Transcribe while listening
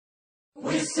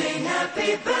sing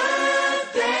happy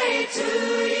birthday to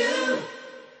you,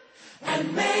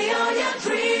 and may all your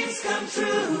dreams come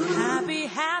true. Happy,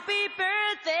 happy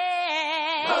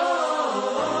birthday.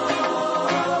 Oh,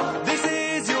 this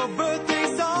is your birthday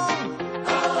song.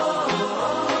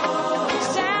 Oh,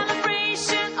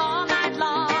 celebration all night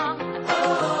long.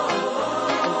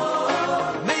 Oh,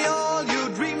 may all your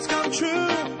dreams come true.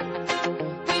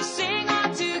 We sing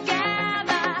all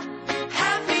together.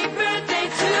 happy birthday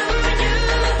to you.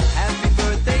 Happy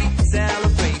birthday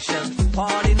celebration,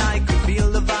 party night, could feel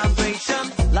the vibration.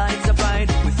 Lights are bright,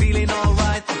 we're feeling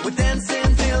alright. We're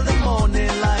dancing till the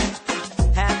morning light.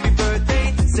 Happy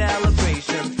birthday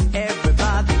celebration,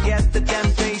 everybody get the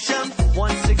temptation.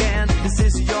 Once again, this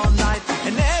is your night,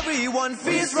 and everyone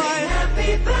feels right.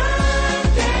 Happy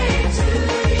birthday to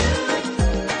you,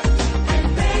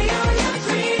 and may all your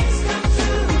dreams come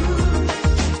true.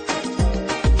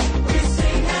 We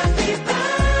sing happy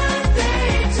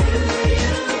birthday to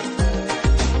you,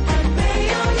 and may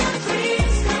all your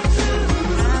dreams come true.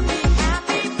 Happy,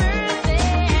 happy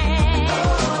birthday.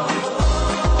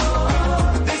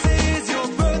 This is your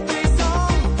birthday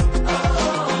song.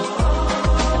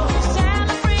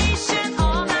 Celebration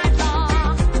all night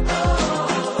long.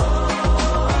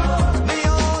 May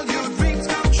all your dreams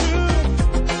come true.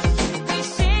 We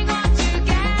sing all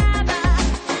together.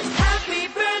 Happy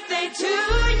birthday to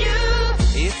you.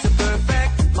 It's a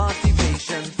perfect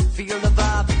motivation. Feel the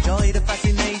vibe, enjoy the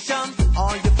fascination.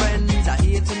 All your friends are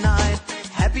here tonight.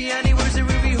 Happy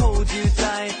anniversary, we hold you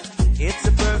tight. It's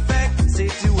a perfect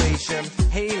situation.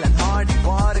 Hale and hearty,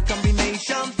 what a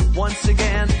combination. Once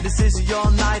again, this is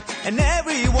your night, and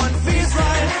everyone feels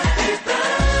right. Happy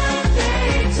birthday